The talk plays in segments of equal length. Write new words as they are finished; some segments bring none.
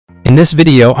In this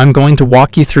video, I'm going to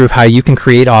walk you through how you can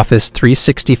create Office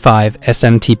 365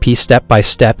 SMTP step by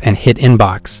step and hit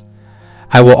inbox.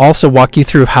 I will also walk you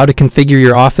through how to configure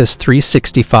your Office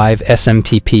 365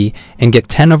 SMTP and get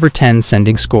 10 over 10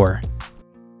 sending score.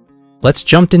 Let's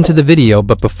jump into the video,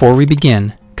 but before we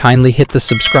begin, kindly hit the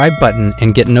subscribe button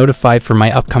and get notified for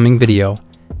my upcoming video.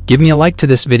 Give me a like to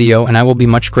this video and I will be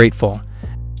much grateful.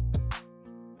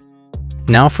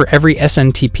 Now for every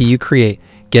SMTP you create,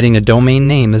 getting a domain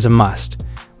name is a must.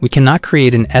 We cannot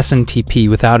create an SMTP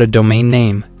without a domain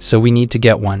name, so we need to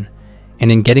get one.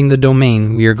 And in getting the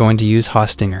domain, we are going to use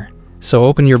Hostinger. So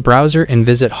open your browser and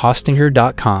visit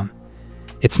hostinger.com.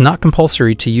 It's not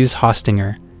compulsory to use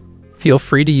Hostinger. Feel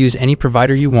free to use any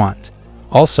provider you want.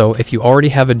 Also, if you already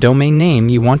have a domain name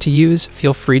you want to use,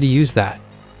 feel free to use that.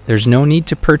 There's no need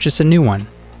to purchase a new one.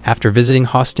 After visiting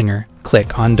Hostinger,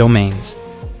 click on Domains.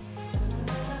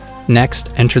 Next,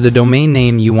 enter the domain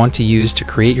name you want to use to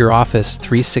create your Office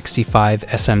 365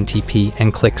 SMTP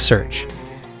and click Search.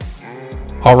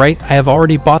 Alright, I have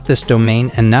already bought this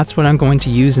domain and that's what I'm going to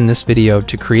use in this video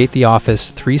to create the Office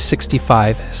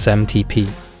 365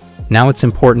 SMTP. Now it's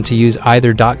important to use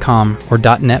either .com or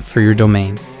 .net for your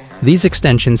domain. These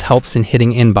extensions helps in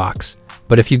hitting inbox,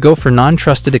 but if you go for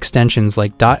non-trusted extensions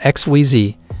like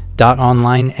 .xyz,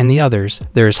 .online and the others,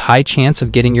 there is high chance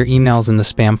of getting your emails in the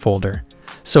spam folder.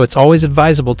 So it's always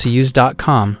advisable to use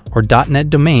 .com or .net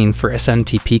domain for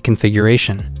SMTP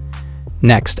configuration.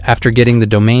 Next, after getting the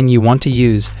domain you want to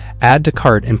use, add to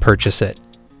cart and purchase it.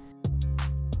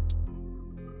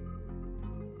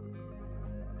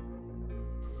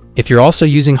 If you're also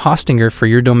using Hostinger for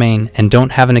your domain and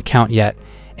don't have an account yet,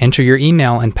 enter your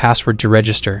email and password to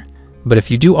register. But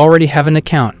if you do already have an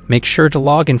account, make sure to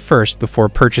log in first before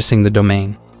purchasing the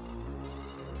domain.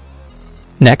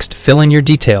 Next, fill in your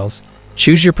details.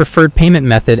 Choose your preferred payment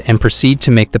method and proceed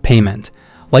to make the payment.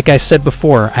 Like I said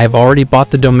before, I have already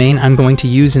bought the domain I'm going to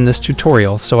use in this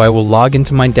tutorial, so I will log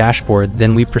into my dashboard,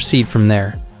 then we proceed from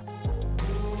there.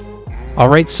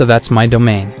 Alright, so that's my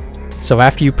domain. So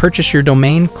after you purchase your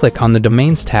domain, click on the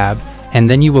Domains tab, and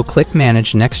then you will click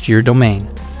Manage next to your domain.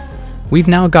 We've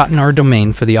now gotten our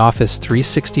domain for the Office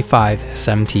 365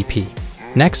 SMTP.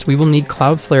 Next, we will need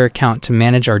Cloudflare account to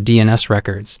manage our DNS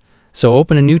records. So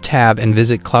open a new tab and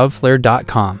visit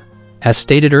cloudflare.com. As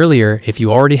stated earlier, if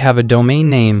you already have a domain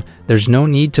name, there's no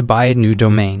need to buy a new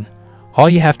domain. All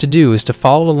you have to do is to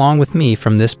follow along with me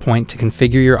from this point to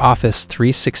configure your Office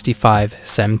 365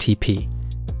 SMTP.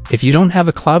 If you don't have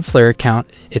a Cloudflare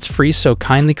account, it's free, so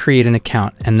kindly create an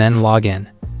account and then log in.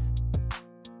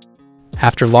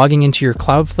 After logging into your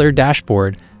Cloudflare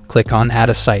dashboard, click on Add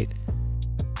a Site.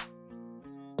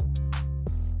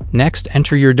 Next,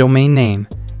 enter your domain name.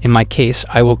 In my case,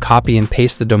 I will copy and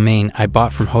paste the domain I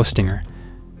bought from Hostinger.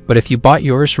 But if you bought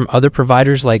yours from other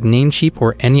providers like Namecheap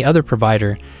or any other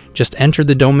provider, just enter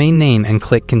the domain name and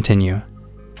click Continue.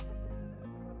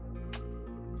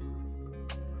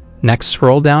 Next,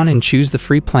 scroll down and choose the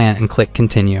free plan and click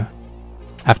Continue.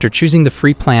 After choosing the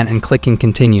free plan and clicking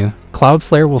Continue,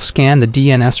 Cloudflare will scan the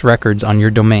DNS records on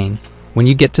your domain. When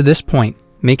you get to this point,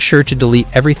 make sure to delete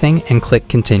everything and click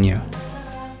Continue.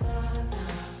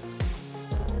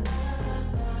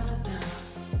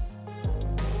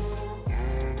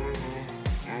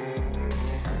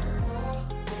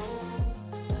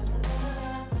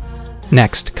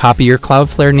 Next, copy your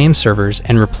Cloudflare name servers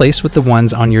and replace with the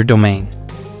ones on your domain.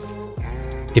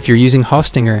 If you're using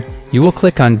Hostinger, you will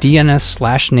click on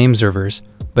DNS/name servers,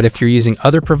 but if you're using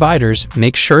other providers,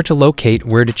 make sure to locate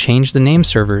where to change the name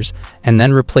servers and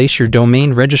then replace your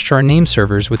domain registrar name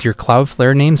servers with your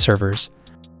Cloudflare name servers.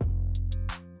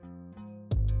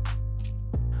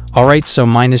 Alright, so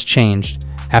mine is changed.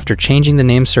 After changing the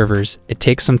name servers, it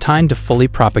takes some time to fully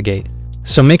propagate.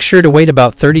 So make sure to wait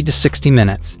about 30 to 60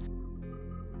 minutes.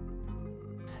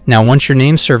 Now once your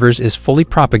name servers is fully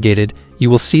propagated,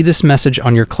 you will see this message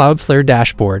on your Cloudflare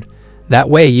dashboard. That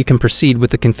way you can proceed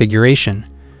with the configuration.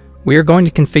 We are going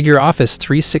to configure Office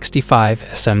 365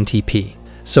 SMTP.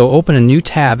 So open a new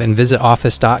tab and visit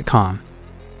office.com.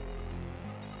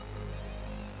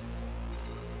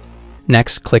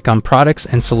 Next, click on Products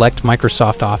and select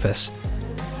Microsoft Office.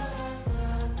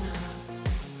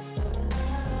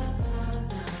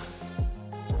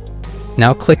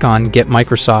 Now click on Get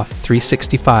Microsoft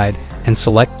 365 and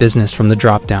select Business from the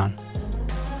drop-down.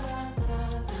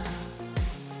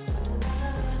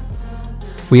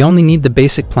 We only need the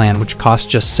basic plan, which costs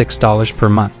just $6 per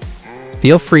month.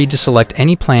 Feel free to select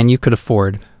any plan you could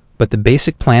afford, but the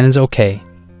basic plan is okay.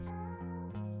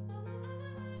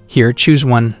 Here, choose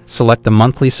one, select the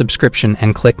monthly subscription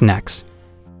and click Next.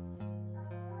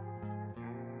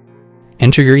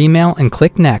 Enter your email and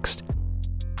click Next.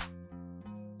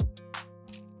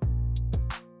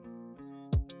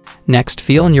 Next,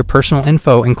 fill in your personal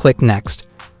info and click Next.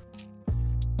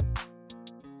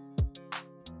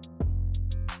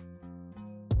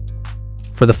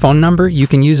 For the phone number, you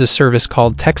can use a service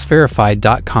called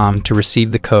textverified.com to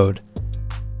receive the code.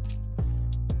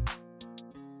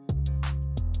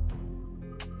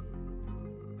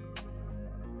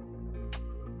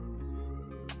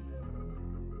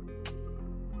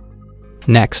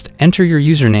 Next, enter your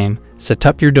username, set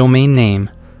up your domain name,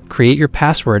 create your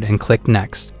password and click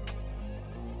Next.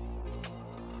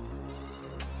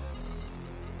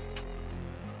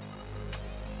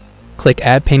 Click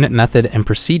Add Payment Method and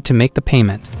proceed to make the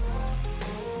payment.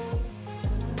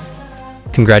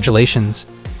 Congratulations!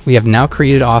 We have now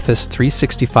created Office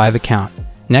 365 account.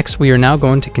 Next, we are now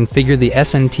going to configure the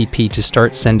SMTP to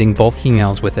start sending bulk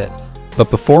emails with it.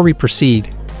 But before we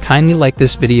proceed, kindly like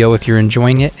this video if you're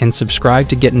enjoying it and subscribe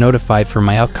to get notified for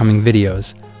my upcoming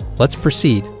videos. Let's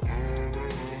proceed.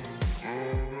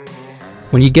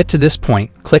 When you get to this point,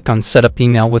 click on Set up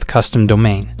email with custom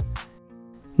domain.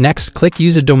 Next, click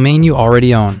Use a domain you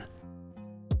already own.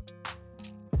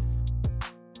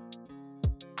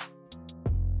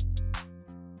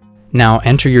 Now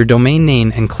enter your domain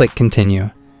name and click Continue.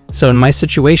 So in my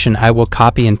situation, I will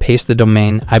copy and paste the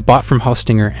domain I bought from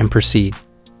Hostinger and proceed.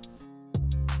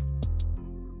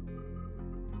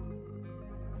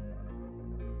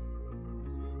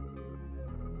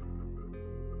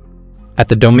 At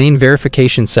the domain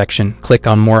verification section, click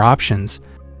on More Options.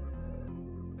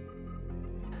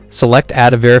 Select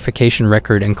Add a verification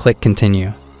record and click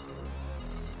Continue.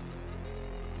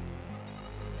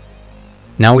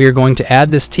 Now we are going to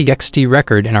add this TXT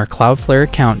record in our Cloudflare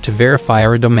account to verify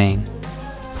our domain.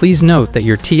 Please note that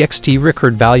your TXT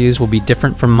record values will be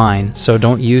different from mine, so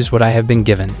don't use what I have been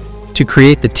given. To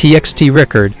create the TXT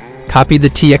record, copy the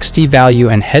TXT value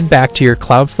and head back to your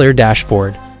Cloudflare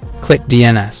dashboard. Click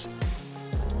DNS.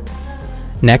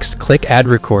 Next, click Add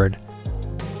Record.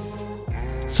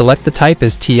 Select the type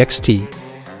as TXT.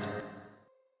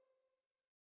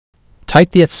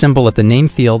 Type the @ symbol at the name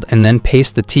field and then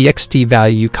paste the TXT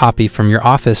value you copy from your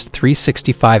Office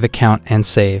 365 account and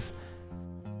save.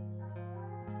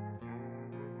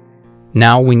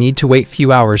 Now we need to wait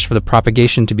few hours for the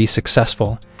propagation to be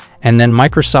successful, and then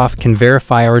Microsoft can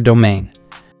verify our domain.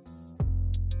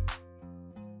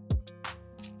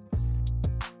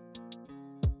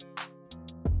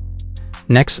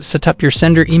 Next, set up your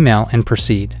sender email and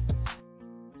proceed.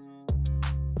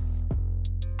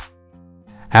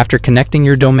 After connecting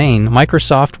your domain,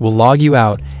 Microsoft will log you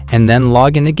out and then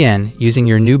log in again using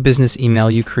your new business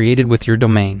email you created with your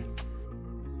domain.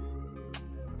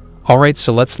 Alright,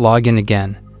 so let's log in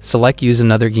again. Select Use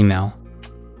another email.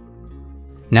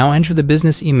 Now enter the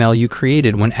business email you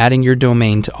created when adding your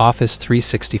domain to Office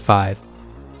 365.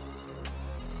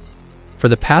 For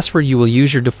the password, you will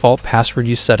use your default password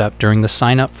you set up during the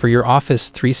sign up for your Office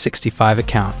 365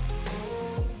 account.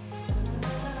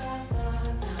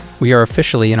 We are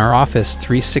officially in our Office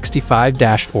 365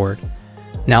 dashboard.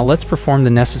 Now let's perform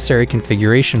the necessary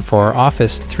configuration for our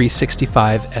Office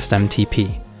 365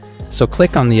 SMTP. So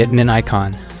click on the admin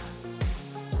icon.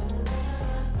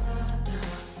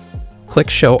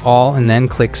 Click Show All and then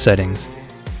click Settings.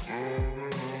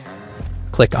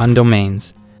 Click on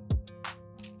Domains.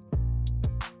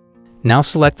 Now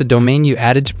select the domain you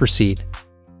added to proceed.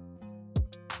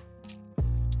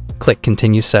 Click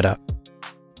Continue Setup.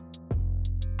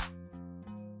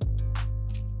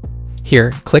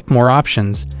 Here, click More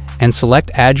Options and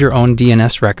select Add your own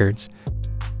DNS records.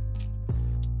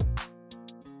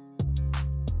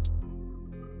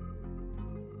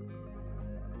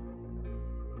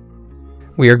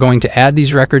 We are going to add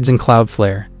these records in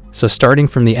Cloudflare, so starting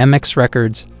from the MX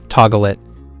records, toggle it.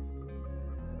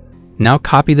 Now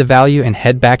copy the value and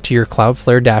head back to your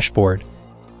Cloudflare dashboard.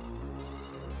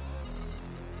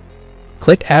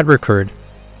 Click Add Record.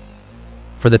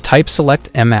 For the type,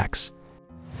 select MX.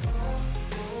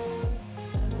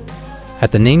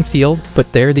 At the name field,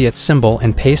 put there the @ symbol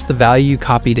and paste the value you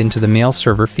copied into the mail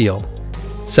server field.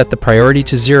 Set the priority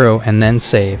to 0 and then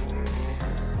save.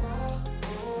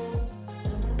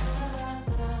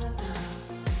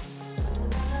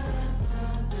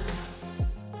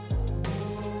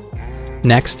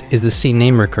 Next is the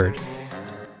CNAME record.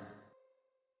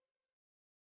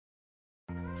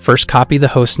 First, copy the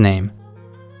host name.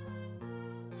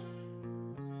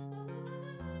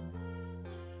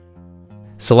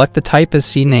 Select the type as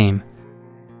CNAME.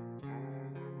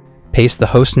 Paste the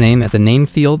host name at the name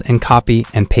field and copy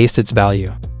and paste its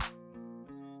value.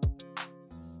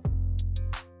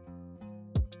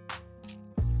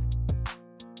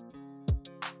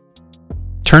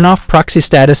 Turn off proxy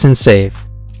status and save.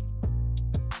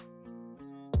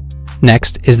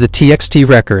 Next is the TXT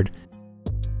record.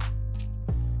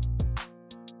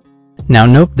 Now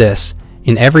note this,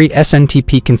 in every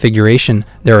SMTP configuration,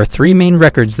 there are three main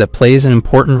records that plays an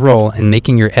important role in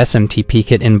making your SMTP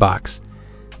kit inbox.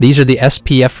 These are the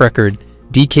SPF record,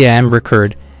 DKIM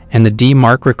record, and the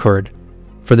DMARC record.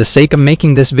 For the sake of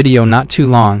making this video not too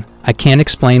long, I can't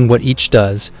explain what each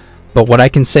does, but what I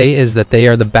can say is that they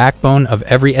are the backbone of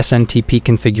every SMTP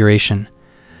configuration.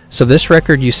 So this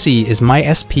record you see is my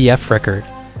SPF record.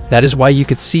 That is why you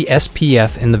could see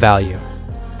SPF in the value.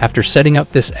 After setting up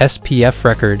this SPF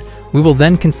record, we will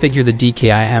then configure the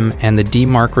DKIM and the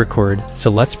DMARC record,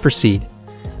 so let's proceed.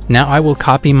 Now I will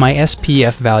copy my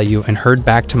SPF value and head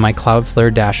back to my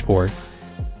Cloudflare dashboard.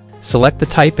 Select the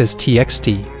type as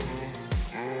TXT.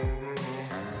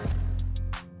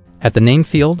 At the name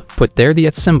field, put there the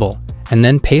 @ symbol, and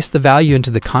then paste the value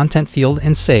into the content field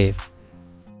and save.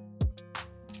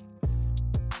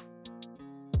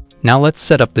 Now let's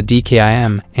set up the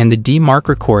DKIM and the DMARC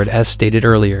record as stated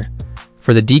earlier.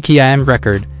 For the DKIM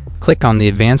record, click on the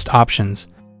Advanced options.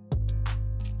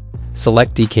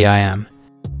 Select DKIM.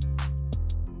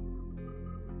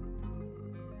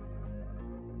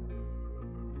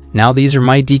 Now these are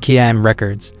my DKIM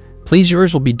records. Please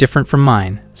yours will be different from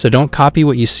mine, so don't copy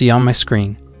what you see on my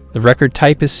screen. The record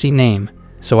type is CNAME,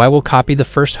 so I will copy the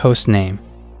first host name.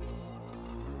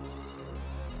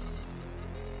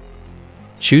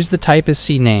 Choose the type as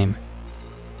CNAME.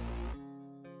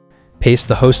 Paste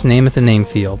the host name at the name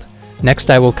field. Next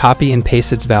I will copy and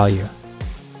paste its value.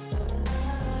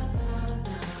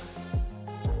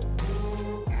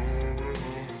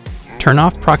 Turn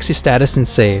off proxy status and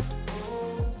save.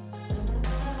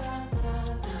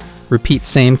 Repeat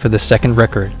same for the second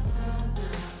record.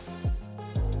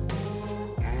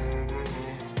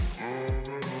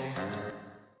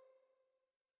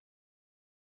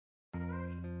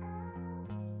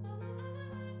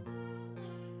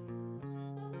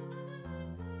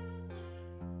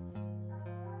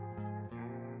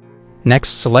 Next,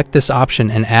 select this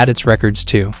option and add its records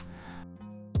too.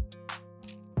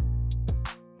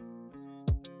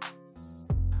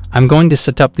 I'm going to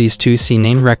set up these two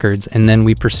CNAME records and then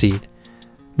we proceed.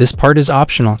 This part is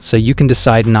optional, so you can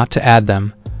decide not to add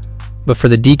them. But for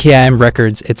the DKIM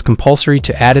records, it's compulsory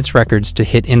to add its records to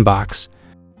hit inbox.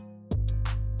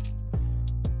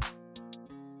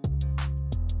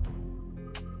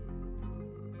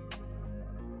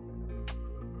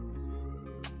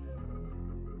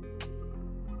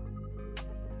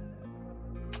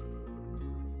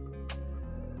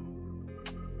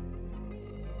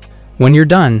 When you're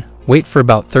done, wait for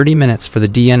about 30 minutes for the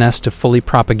DNS to fully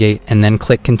propagate and then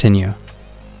click Continue.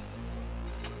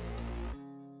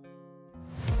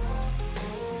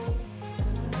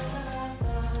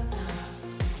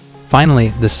 Finally,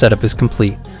 this setup is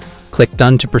complete. Click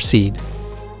Done to proceed.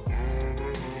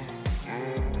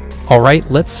 Alright,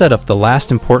 let's set up the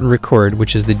last important record,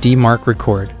 which is the DMARC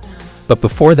record. But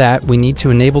before that, we need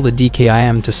to enable the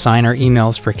DKIM to sign our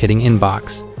emails for hitting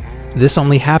inbox. This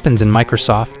only happens in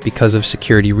Microsoft because of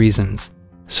security reasons.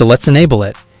 So let's enable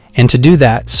it. And to do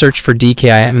that, search for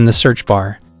DKIM in the search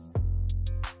bar.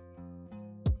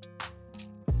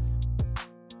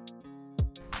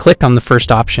 Click on the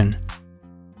first option.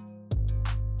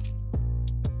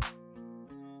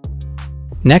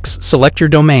 Next, select your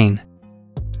domain.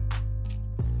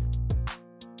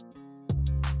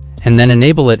 And then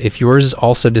enable it if yours is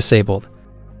also disabled.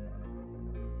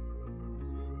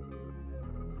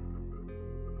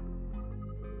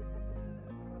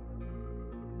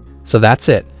 So that's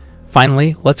it.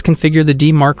 Finally, let's configure the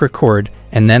DMARC record,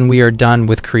 and then we are done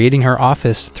with creating our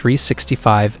Office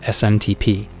 365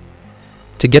 SMTP.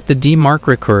 To get the DMARC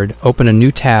record, open a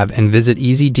new tab and visit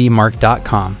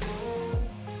easydmarc.com.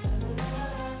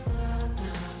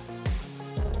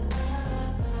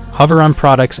 Hover on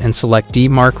Products and select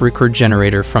DMARC Record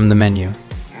Generator from the menu.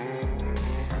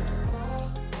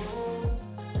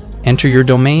 Enter your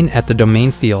domain at the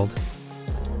domain field.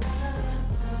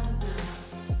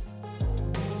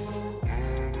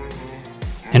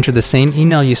 Enter the same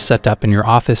email you set up in your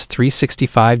Office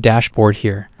 365 dashboard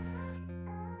here.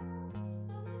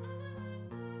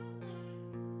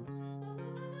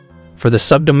 For the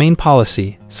subdomain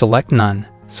policy, select None.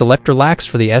 Select Relax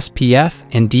for the SPF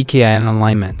and DKIM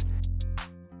alignment.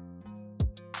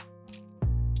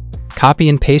 Copy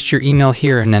and paste your email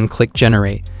here and then click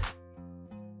Generate.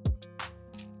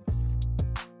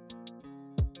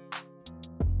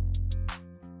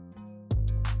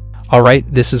 Alright,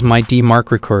 this is my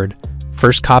DMARC record.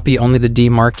 First, copy only the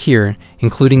DMARC here,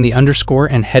 including the underscore,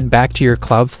 and head back to your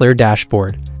Cloudflare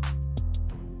dashboard.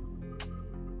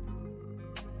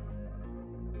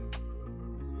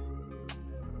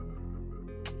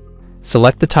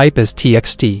 Select the type as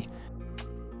TXT.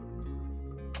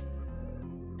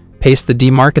 Paste the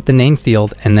DMARC at the name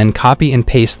field and then copy and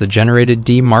paste the generated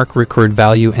DMARC record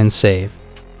value and save.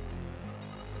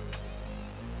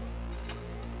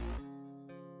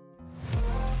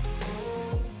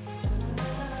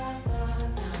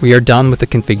 We are done with the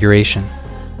configuration.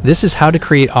 This is how to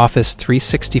create Office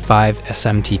 365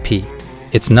 SMTP.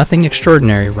 It's nothing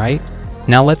extraordinary, right?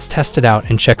 Now let's test it out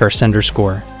and check our sender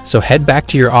score. So head back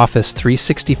to your Office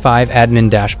 365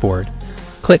 admin dashboard.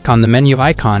 Click on the menu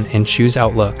icon and choose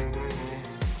Outlook.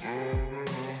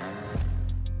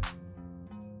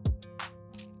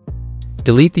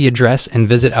 Delete the address and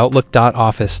visit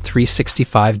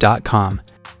outlook.office365.com.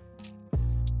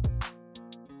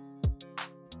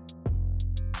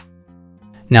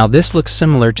 Now this looks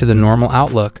similar to the normal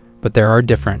Outlook, but there are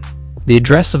different. The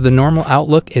address of the normal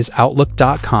Outlook is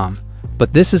outlook.com,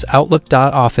 but this is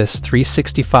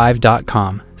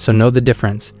outlook.office365.com, so know the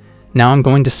difference. Now I'm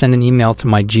going to send an email to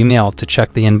my Gmail to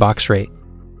check the inbox rate.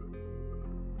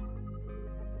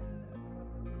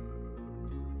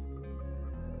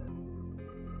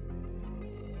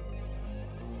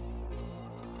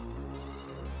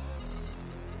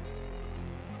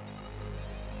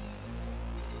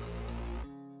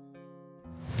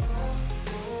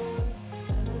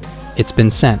 It's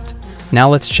been sent. Now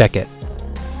let's check it.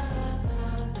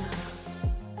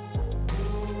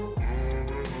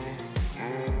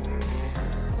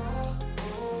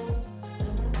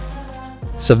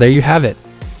 So there you have it.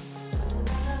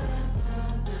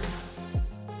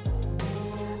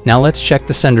 Now let's check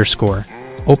the sender score.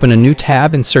 Open a new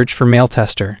tab and search for Mail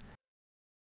Tester.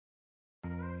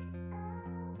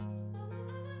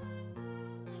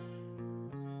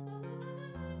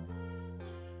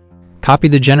 Copy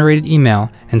the generated email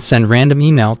and send random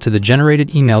email to the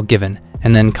generated email given,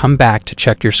 and then come back to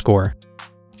check your score.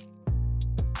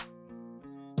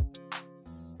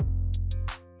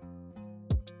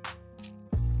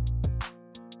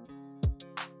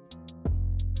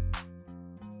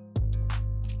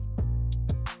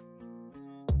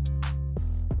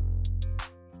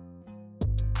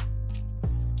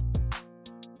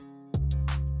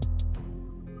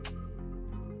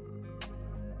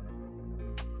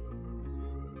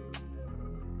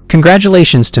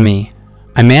 Congratulations to me!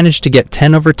 I managed to get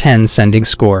 10 over 10 sending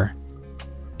score.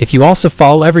 If you also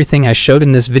follow everything I showed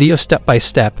in this video step by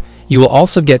step, you will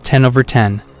also get 10 over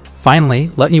 10. Finally,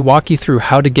 let me walk you through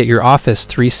how to get your Office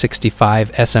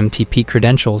 365 SMTP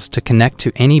credentials to connect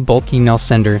to any bulk email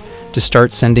sender to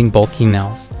start sending bulk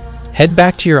emails. Head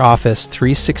back to your Office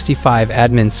 365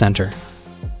 Admin Center.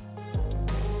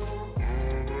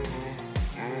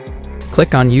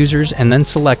 Click on Users and then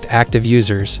select Active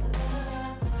Users.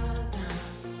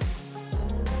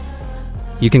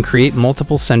 You can create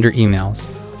multiple sender emails.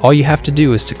 All you have to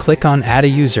do is to click on Add a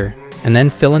User, and then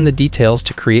fill in the details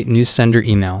to create new sender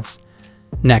emails.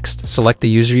 Next, select the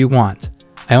user you want.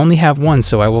 I only have one,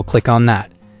 so I will click on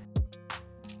that.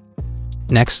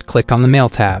 Next, click on the Mail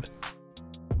tab.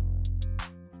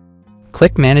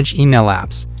 Click Manage Email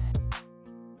Apps,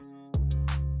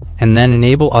 and then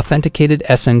enable Authenticated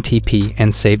SMTP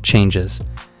and save changes.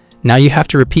 Now you have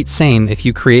to repeat same if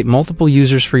you create multiple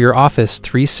users for your Office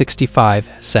 365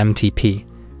 SMTP.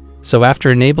 So after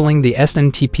enabling the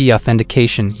SMTP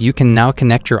authentication, you can now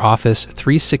connect your Office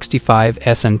 365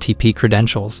 SMTP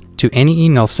credentials to any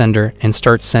email sender and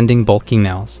start sending bulk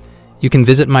emails. You can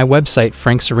visit my website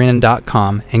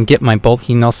franksarinan.com and get my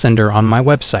bulk email sender on my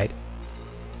website.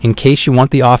 In case you want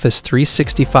the Office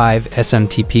 365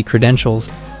 SMTP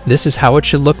credentials, this is how it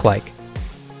should look like.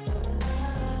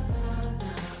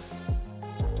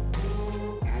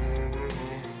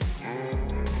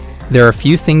 There are a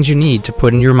few things you need to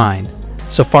put in your mind.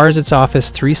 So far as it's Office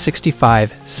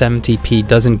 365 SMTP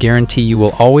doesn't guarantee you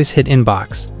will always hit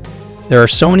inbox. There are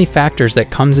so many factors that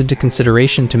comes into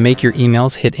consideration to make your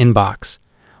emails hit inbox.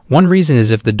 One reason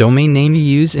is if the domain name you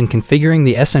use in configuring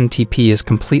the SMTP is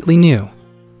completely new.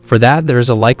 For that, there is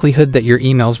a likelihood that your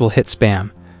emails will hit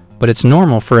spam, but it's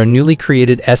normal for a newly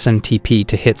created SMTP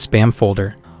to hit spam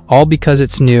folder, all because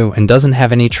it's new and doesn't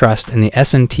have any trust in the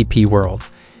SMTP world.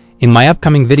 In my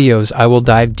upcoming videos, I will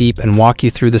dive deep and walk you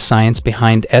through the science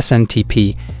behind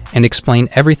SMTP and explain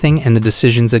everything and the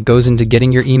decisions that goes into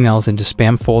getting your emails into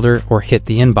spam folder or hit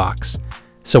the inbox.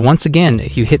 So once again,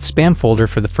 if you hit spam folder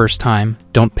for the first time,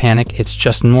 don't panic, it's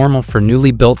just normal for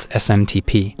newly built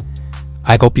SMTP.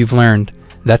 I hope you've learned.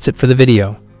 That's it for the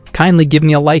video. Kindly give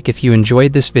me a like if you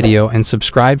enjoyed this video and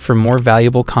subscribe for more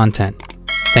valuable content.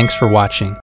 Thanks for watching.